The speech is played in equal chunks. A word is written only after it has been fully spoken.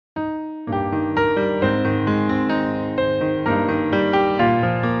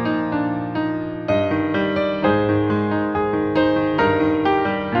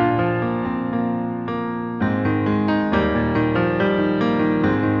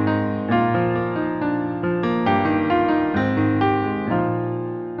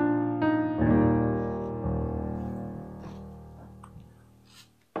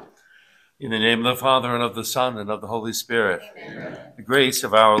name of the Father, and of the Son, and of the Holy Spirit. Amen. The grace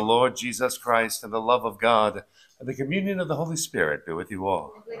of our Lord Jesus Christ, and the love of God, and the communion of the Holy Spirit be with you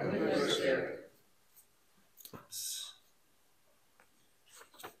all. And with your spirit.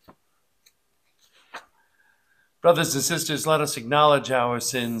 Brothers and sisters, let us acknowledge our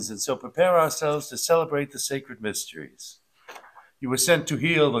sins and so prepare ourselves to celebrate the sacred mysteries. You were sent to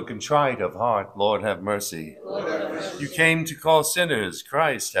heal the contrite of heart. Lord, have mercy. Lord, have mercy. You came to call sinners.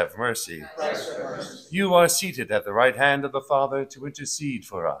 Christ, have mercy. Christ, have mercy. You are seated at the right hand of the Father to intercede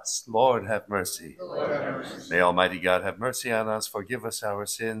for us. Lord, have mercy. Lord, have mercy. May Almighty God have mercy on us, forgive us our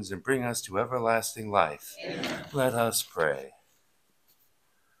sins, and bring us to everlasting life. Amen. Let us pray.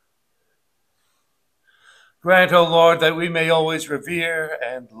 Grant, O Lord, that we may always revere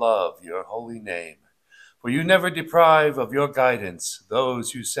and love your holy name. For you never deprive of your guidance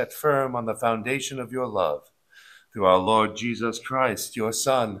those who set firm on the foundation of your love. Through our Lord Jesus Christ, your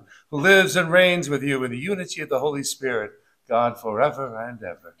Son, who lives and reigns with you in the unity of the Holy Spirit, God forever and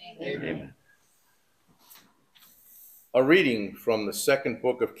ever. Amen. Amen. A reading from the second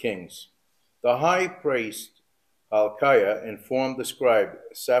book of Kings. The high priest Hilkiah informed the scribe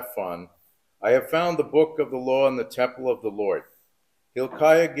Shaphan, I have found the book of the law in the temple of the Lord.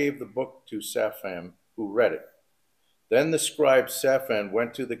 Hilkiah gave the book to Shaphan, who read it. Then the scribe Shaphan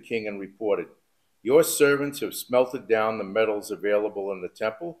went to the king and reported, Your servants have smelted down the metals available in the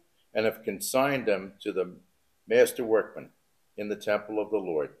temple and have consigned them to the master workmen in the temple of the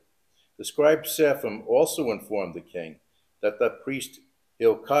Lord. The scribe Shaphan also informed the king that the priest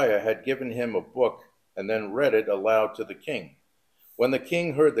Hilkiah had given him a book and then read it aloud to the king. When the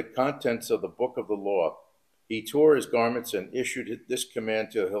king heard the contents of the book of the law, he tore his garments and issued this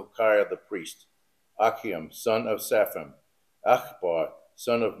command to Hilkiah the priest, Achiam, son of Shaphan, Achbar,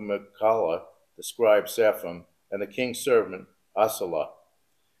 son of Michaela, the scribe Shaphan, and the king's servant Asalah.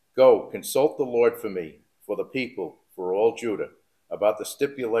 Go, consult the Lord for me, for the people, for all Judah, about the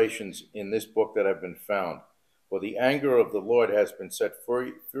stipulations in this book that have been found. For the anger of the Lord has been set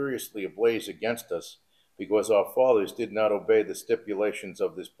furiously ablaze against us, because our fathers did not obey the stipulations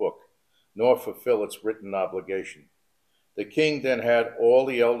of this book, nor fulfill its written obligation. The king then had all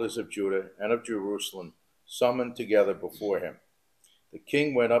the elders of Judah and of Jerusalem summoned together before him. The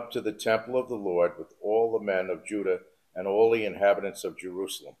king went up to the temple of the Lord with all the men of Judah and all the inhabitants of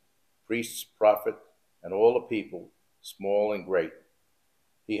Jerusalem, priests, prophets, and all the people, small and great.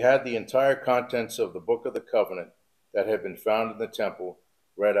 He had the entire contents of the book of the covenant that had been found in the temple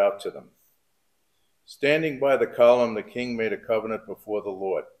read out to them. Standing by the column, the king made a covenant before the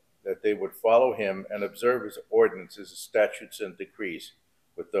Lord, that they would follow him and observe his ordinances, statutes, and decrees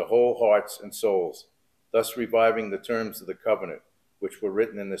with their whole hearts and souls, thus reviving the terms of the covenant which were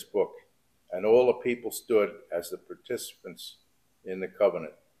written in this book. And all the people stood as the participants in the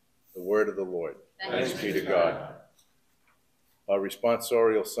covenant. The word of the Lord. Thanks be to God. Our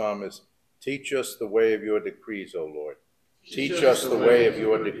responsorial psalm is, Teach us the way of your decrees, O Lord. Teach us the way of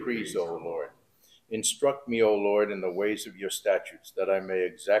your decrees, O Lord. Instruct me, O Lord, in the ways of your statutes, that I may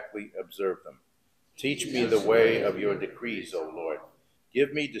exactly observe them. Teach me the way of your decrees, O Lord.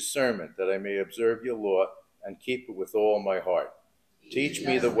 Give me discernment, that I may observe your law and keep it with all my heart. Teach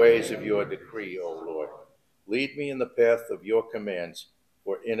me the ways of your decree, O Lord. Lead me in the path of your commands,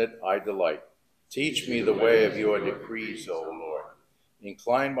 for in it I delight. Teach me the way of your decrees, O Lord.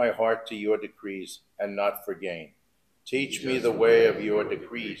 Incline my heart to your decrees, and not for gain. Teach me the way of your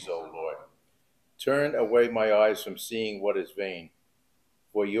decrees, O Lord. Turn away my eyes from seeing what is vain,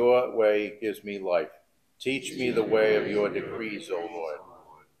 for your way gives me life. Teach me the way of your decrees, O Lord.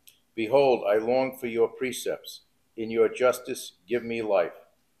 Behold, I long for your precepts. In your justice, give me life.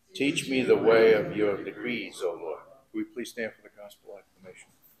 Teach me the way of your decrees, O Lord. Will you please stand for the gospel acclamation?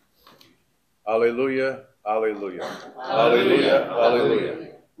 Alleluia, alleluia, alleluia,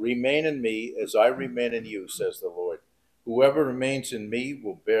 alleluia. Remain in me as I remain in you, says the Lord. Whoever remains in me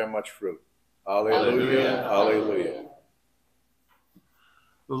will bear much fruit. Alleluia, alleluia.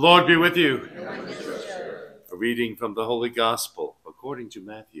 The Lord be with you. A reading from the Holy Gospel according to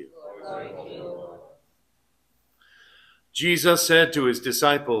Matthew. Jesus said to his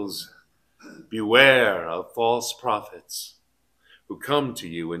disciples, Beware of false prophets, who come to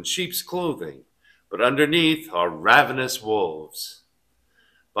you in sheep's clothing, but underneath are ravenous wolves.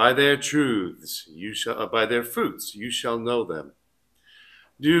 By their fruits you shall know them.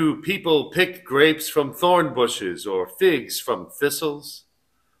 Do people pick grapes from thorn bushes or figs from thistles?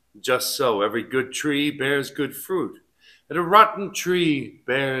 Just so, every good tree bears good fruit, and a rotten tree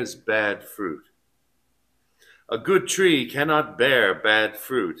bears bad fruit. A good tree cannot bear bad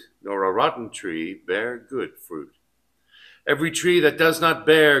fruit, nor a rotten tree bear good fruit. Every tree that does not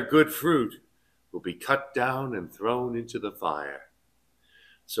bear good fruit will be cut down and thrown into the fire.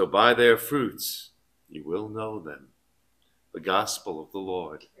 So by their fruits you will know them. The gospel of the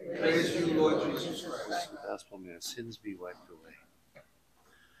Lord. Praise you, Lord Jesus Christ. The gospel, may our sins be wiped away.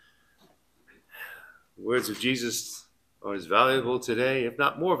 The words of Jesus are as valuable today, if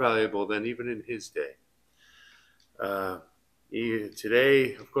not more valuable than even in his day.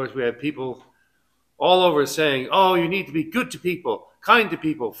 Today, of course, we have people all over saying, oh, you need to be good to people, kind to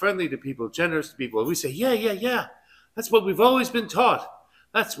people, friendly to people, generous to people. And we say, yeah. That's what we've always been taught.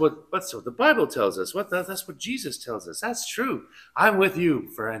 That's what the Bible tells us. That's what Jesus tells us. That's true. I'm with you,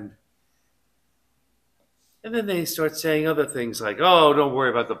 friend. And then they start saying other things like, oh, don't worry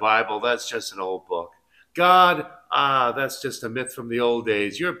about the Bible. That's just an old book. God, that's just a myth from the old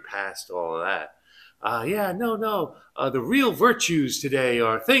days. You're past all of that. No. The real virtues today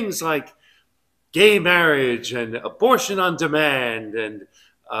are things like gay marriage and abortion on demand and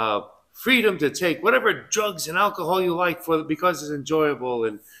freedom to take whatever drugs and alcohol you like because it's enjoyable,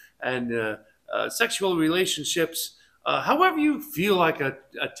 and sexual relationships, however you feel like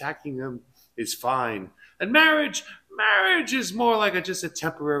attacking them is fine. And marriage is more like just a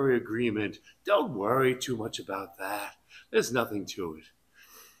temporary agreement. Don't worry too much about that. There's nothing to it.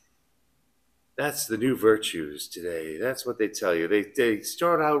 That's the new virtues today. That's what they tell you. They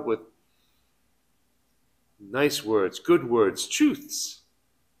start out with nice words, good words, truths.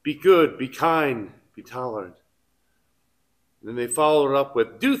 Be good, be kind, be tolerant. And then they follow it up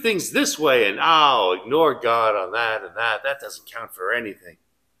with, do things this way, and ignore God on that and that. That doesn't count for anything.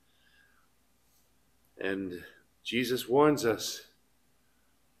 And Jesus warns us.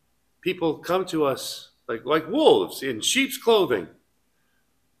 People come to us like wolves in sheep's clothing.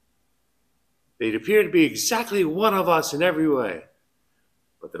 They appear to be exactly one of us in every way,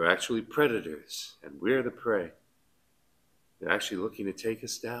 but they're actually predators, and we're the prey. They're actually looking to take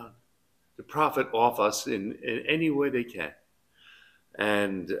us down, to profit off us in any way they can.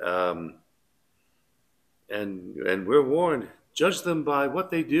 And we're warned, judge them by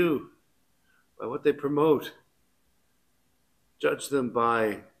what they do, by what they promote. Judge them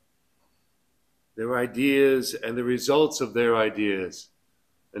by their ideas and the results of their ideas,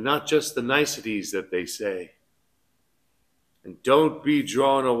 and not just the niceties that they say. And don't be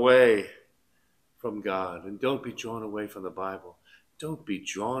drawn away from God, and don't be drawn away from the Bible. Don't be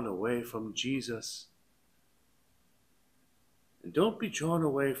drawn away from Jesus. And don't be drawn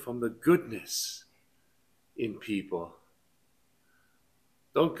away from the goodness in people.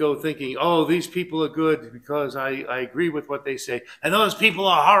 Don't go thinking, oh, these people are good because I agree with what they say, and those people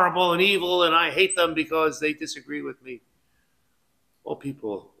are horrible and evil and I hate them because they disagree with me. All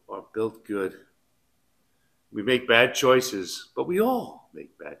people are built good. We make bad choices, but we all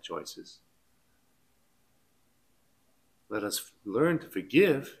make bad choices. Let us learn to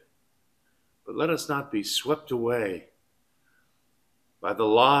forgive, but let us not be swept away by the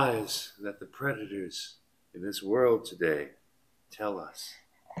lies that the predators in this world today tell us.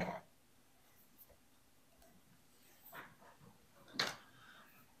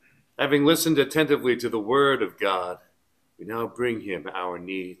 Having listened attentively to the word of God, we now bring him our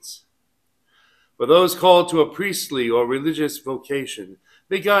needs. For those called to a priestly or religious vocation,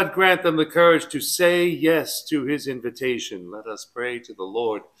 may God grant them the courage to say yes to his invitation. Let us pray to the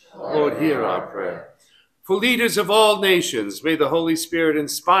Lord. Lord, hear our prayer. For leaders of all nations, may the Holy Spirit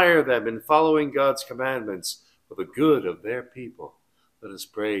inspire them in following God's commandments for the good of their people. Let us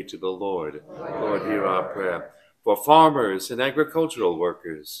pray to the Lord. Lord, hear our prayer. For farmers and agricultural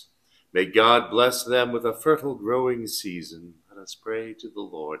workers, may God bless them with a fertile growing season. Let us pray to the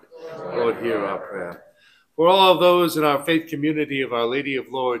Lord. Lord, hear our prayer. For all of those in our faith community of Our Lady of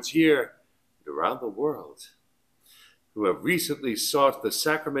Lourdes here and around the world who have recently sought the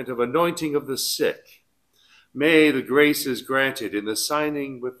sacrament of anointing of the sick, may the graces granted in the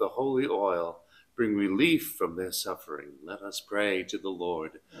signing with the holy oil bring relief from their suffering. Let us pray to the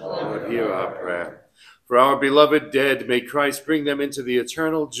Lord. Lord, hear our prayer. For our beloved dead, may Christ bring them into the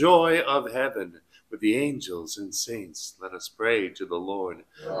eternal joy of heaven with the angels and saints. Let us pray to the Lord.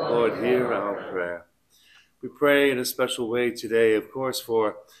 Lord, hear our prayer. We pray in a special way today, of course,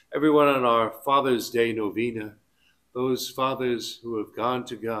 for everyone on our Father's Day novena, those fathers who have gone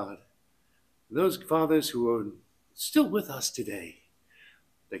to God, and those fathers who are still with us today,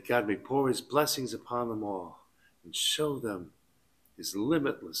 that God may pour his blessings upon them all and show them his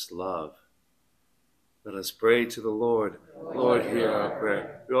limitless love. Let us pray to the Lord. Lord, hear our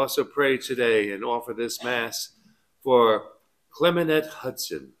prayer. We also pray today and offer this Mass for Clemenette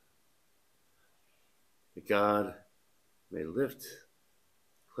Hudson. That God may lift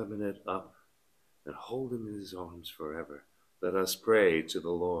Clemenette up and hold him in his arms forever. Let us pray to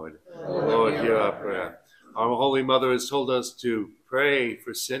the Lord. Lord, hear our prayer. Our Holy Mother has told us to pray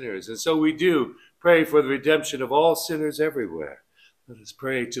for sinners, and so we do pray for the redemption of all sinners everywhere. Let us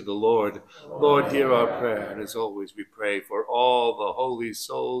pray to the Lord. Lord, hear our prayer. And as always, we pray for all the holy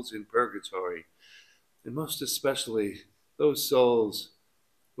souls in purgatory, and most especially those souls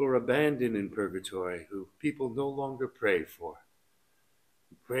who are abandoned in purgatory, who people no longer pray for.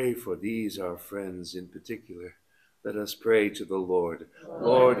 We pray for these, our friends in particular. Let us pray to the Lord.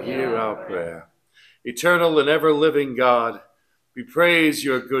 Lord, hear our prayer. Eternal and ever-living God, we praise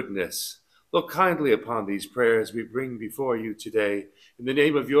your goodness. Look kindly upon these prayers we bring before you today. In the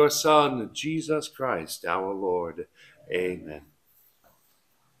name of your Son, Jesus Christ, our Lord. Amen.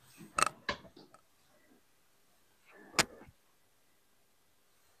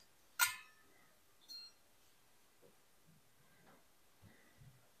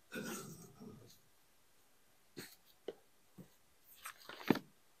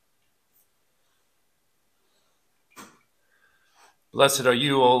 Blessed are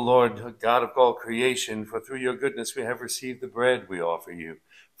you, O Lord, God of all creation, for through your goodness we have received the bread we offer you,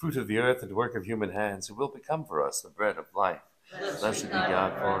 fruit of the earth and work of human hands, it will become for us the bread of life. Blessed be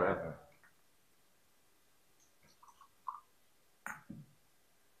God forever.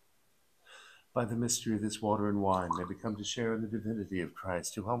 By the mystery of this water and wine may we come to share in the divinity of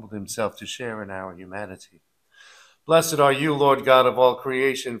Christ, who humbled himself to share in our humanity. Blessed are you, Lord God of all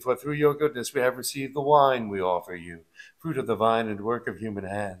creation, for through your goodness we have received the wine we offer you, fruit of the vine and work of human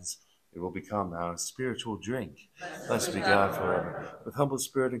hands. It will become our spiritual drink. Blessed be God forever. With humble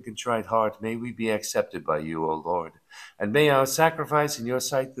spirit and contrite heart, may we be accepted by you, O Lord. And may our sacrifice in your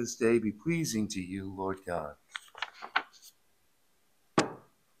sight this day be pleasing to you, Lord God.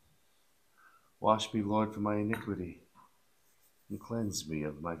 Wash me, Lord, from my iniquity, and cleanse me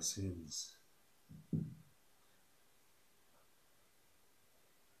of my sins.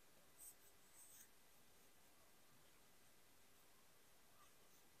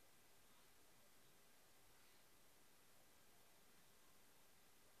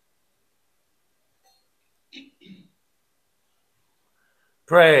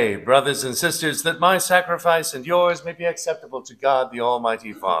 Pray, brothers and sisters, that my sacrifice and yours may be acceptable to God, the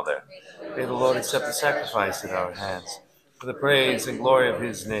Almighty Father. May the Lord accept the sacrifice at our hands, for the praise and glory of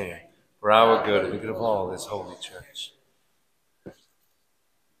his name, for our good and the good of all his holy church.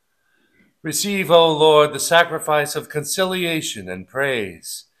 Receive, O Lord, the sacrifice of conciliation and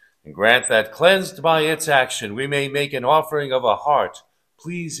praise, and grant that, cleansed by its action, we may make an offering of a heart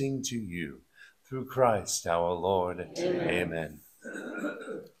pleasing to you. Through Christ our Lord. Amen.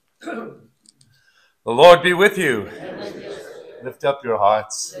 The Lord be with you. Lift up your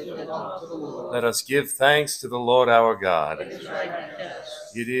hearts. Let us give thanks to the Lord our God.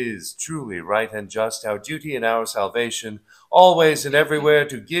 It is truly right and just, our duty and our salvation, always and everywhere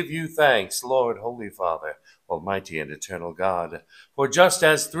to give you thanks, Lord, Holy Father, Almighty and eternal God. For just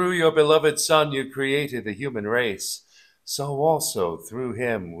as through your beloved Son you created the human race, so also through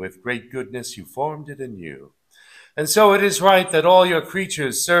him with great goodness you formed it anew. And so it is right that all your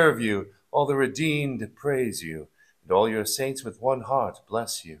creatures serve you, all the redeemed praise you, and all your saints with one heart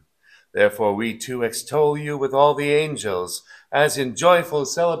bless you. Therefore we too extol you with all the angels, as in joyful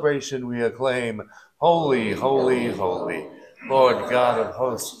celebration we acclaim, Holy, holy, holy, Lord God of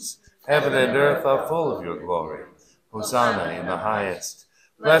hosts, heaven and earth are full of your glory. Hosanna in the highest.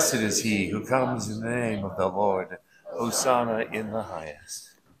 Blessed is he who comes in the name of the Lord. Hosanna in the highest.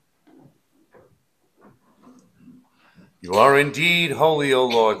 You are indeed holy, O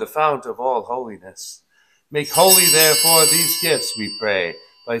Lord, the fount of all holiness. Make holy, therefore, these gifts, we pray,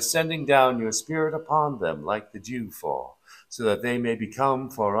 by sending down your Spirit upon them like the dewfall, so that they may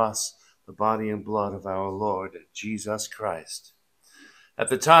become for us the body and blood of our Lord Jesus Christ. At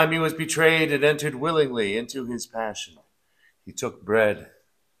the time he was betrayed and entered willingly into his passion, he took bread,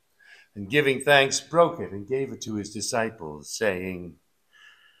 and giving thanks, broke it and gave it to his disciples, saying,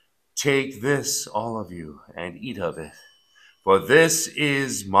 Take this, all of you, and eat of it. For this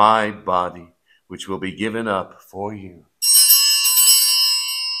is my body, which will be given up for you.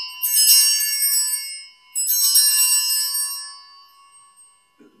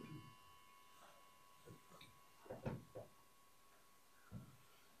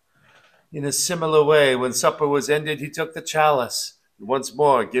 In a similar way, when supper was ended, he took the chalice, and once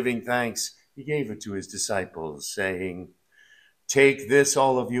more, giving thanks, he gave it to his disciples, saying, Take this,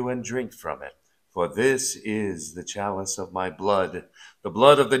 all of you, and drink from it. For this is the chalice of my blood, the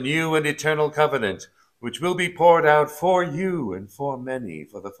blood of the new and eternal covenant, which will be poured out for you and for many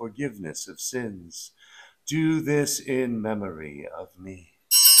for the forgiveness of sins. Do this in memory of me.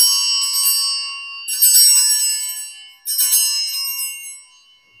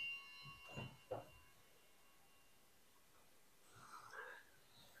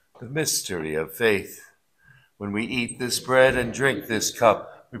 The mystery of faith. When we eat this bread and drink this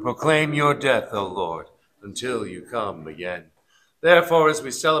cup, we proclaim your death, O Lord, until you come again. Therefore, as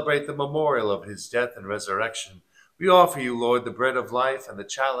we celebrate the memorial of his death and resurrection, we offer you, Lord, the bread of life and the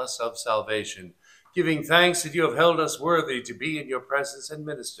chalice of salvation, giving thanks that you have held us worthy to be in your presence and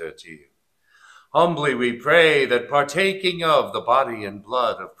minister to you. Humbly we pray that, partaking of the body and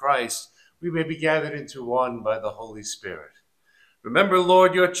blood of Christ, we may be gathered into one by the Holy Spirit. Remember,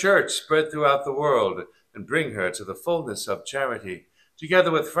 Lord, your church spread throughout the world, and bring her to the fullness of charity, together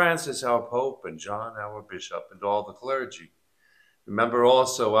with Francis, our Pope, and John, our Bishop, and all the clergy. Remember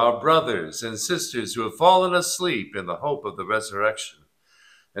also our brothers and sisters who have fallen asleep in the hope of the resurrection,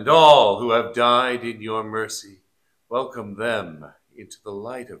 and all who have died in your mercy. Welcome them into the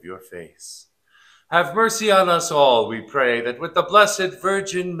light of your face. Have mercy on us all, we pray, that with the Blessed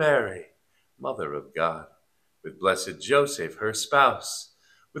Virgin Mary, Mother of God, with blessed Joseph, her spouse,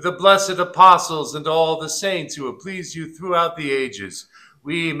 with the blessed apostles and all the saints who have pleased you throughout the ages,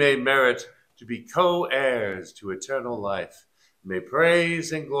 we may merit to be co-heirs to eternal life, and may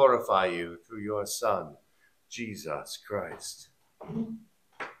praise and glorify you through your Son, Jesus Christ.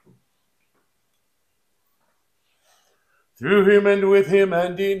 Through him and with him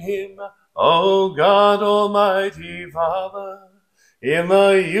and in him, O God, Almighty Father, in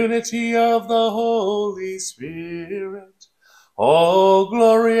the unity of the Holy Spirit, all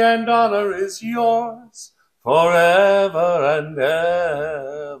glory and honor is yours forever and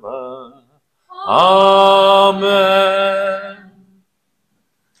ever. Amen.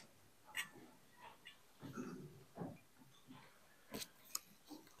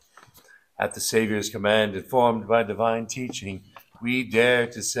 At the Savior's command, informed by divine teaching, we dare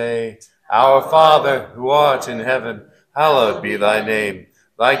to say, Our Father, who art in heaven, hallowed be thy name.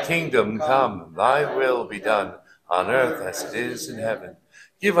 Thy kingdom come, thy will be done, on earth as it is in heaven.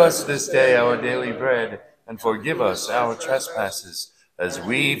 Give us this day our daily bread, and forgive us our trespasses, as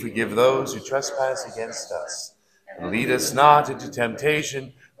we forgive those who trespass against us. And lead us not into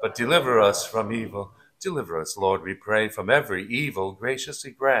temptation, but deliver us from evil. Deliver us, Lord, we pray, from every evil.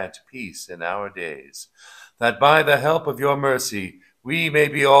 Graciously grant peace in our days, that by the help of your mercy we may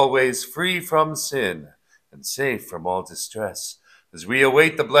be always free from sin and safe from all distress, as we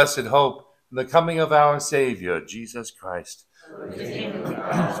await the blessed hope and the coming of our Savior, Jesus Christ.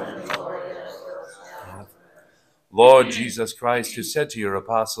 Lord Jesus Christ, who said to your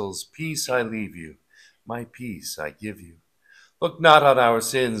apostles, Peace I leave you, my peace I give you. Look not on our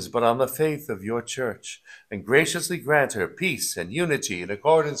sins, but on the faith of your church, and graciously grant her peace and unity in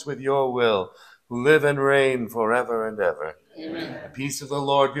accordance with your will, who live and reign forever and ever. Amen. The peace of the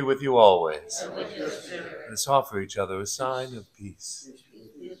Lord be with you always. And with your spirit. Let us offer each other a sign of peace.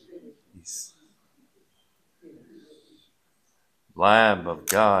 Peace. Lamb of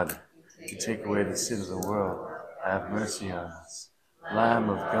God, you take away the sin of the world, have mercy on us. Lamb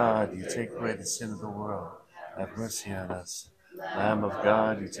of God, you take away the sin of the world, have mercy on us. Lamb of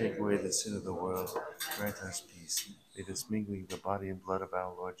God, you take away the sin of the world, grant us peace. May this mingling of the body and blood of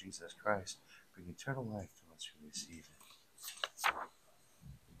our Lord Jesus Christ bring eternal life to us who receive it.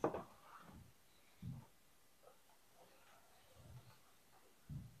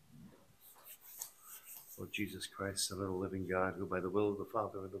 Lord Jesus Christ, Son of the living God, who by the will of the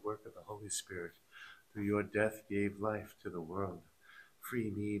Father and the work of the Holy Spirit, through your death gave life to the world,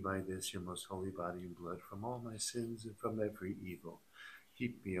 free me by this your most holy body and blood from all my sins and from every evil.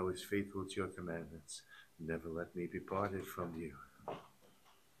 Keep me always faithful to your commandments, and never let me be parted from you.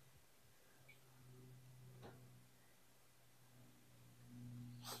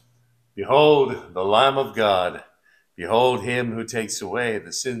 Behold the Lamb of God. Behold him who takes away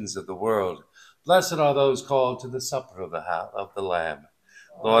the sins of the world. Blessed are those called to the supper of the Lamb.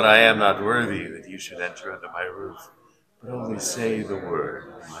 Lord, I am not worthy that you should enter under my roof, but only say the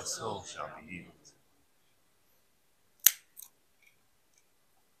word, and my soul shall be healed.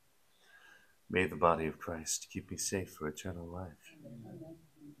 May the body of Christ keep me safe for eternal life.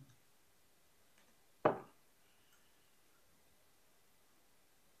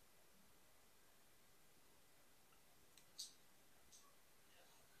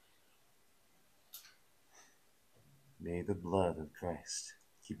 May the blood of Christ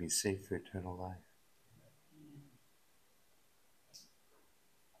keep me safe for eternal life.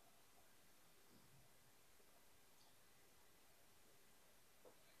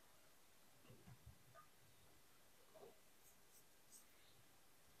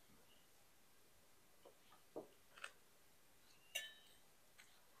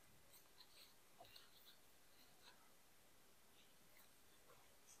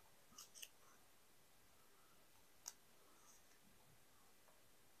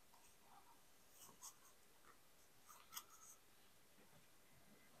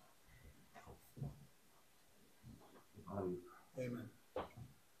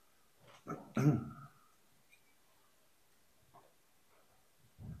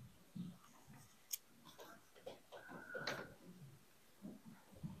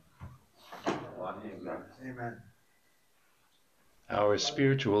 Amen. Our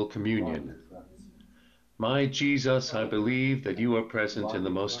spiritual communion. My Jesus, I believe that you are present in the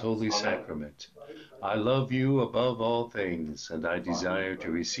most holy sacrament. I love you above all things, and I desire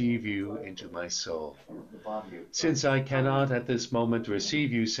to receive you into my soul. Since I cannot at this moment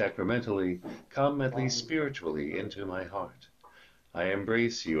receive you sacramentally, come at least spiritually into my heart. I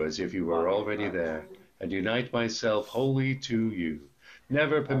embrace you as if you were already there, and unite myself wholly to you.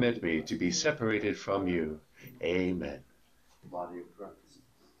 Never permit me to be separated from you. Amen. The body of Christ.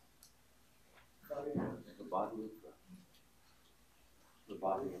 The body of Christ. The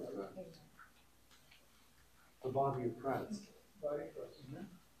body of Christ. The body of Christ.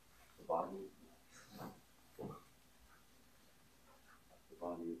 The body of Christ. The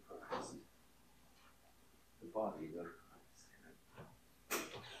body of Christ. The body of Christ.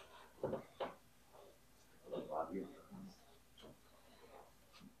 The body of Christ.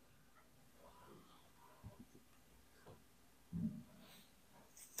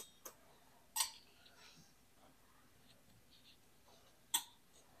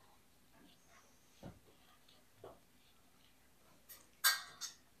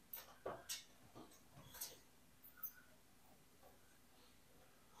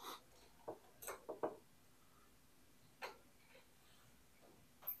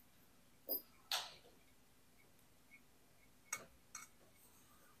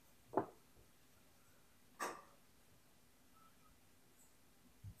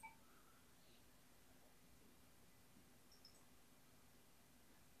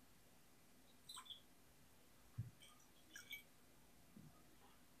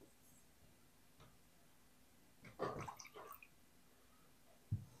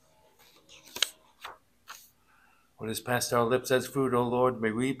 What has passed our lips as food, O Lord,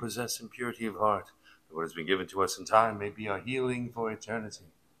 may we possess in purity of heart. That what has been given to us in time may be our healing for eternity.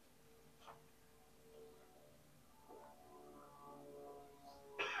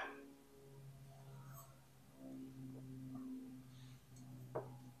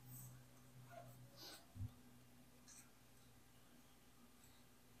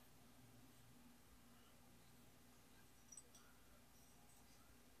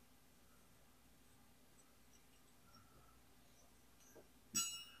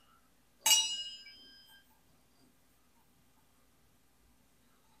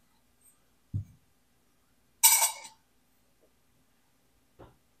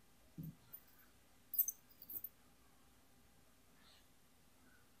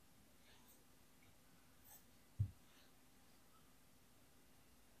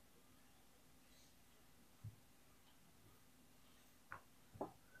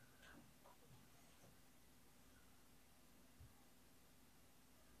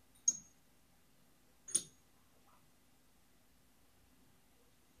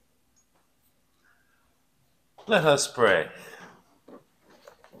 Let us pray.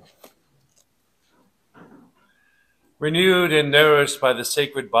 Renewed and nourished by the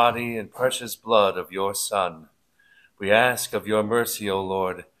sacred body and precious blood of your Son, we ask of your mercy, O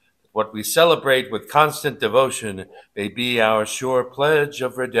Lord, that what we celebrate with constant devotion may be our sure pledge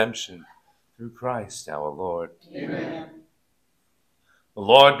of redemption through Christ our Lord. Amen. The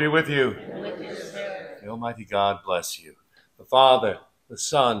Lord be with you. And with your spirit. The Almighty God bless you, the Father, the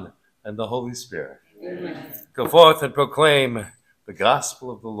Son, and the Holy Spirit. Amen. Go forth and proclaim the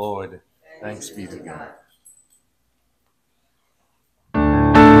gospel of the Lord. Thanks be to God.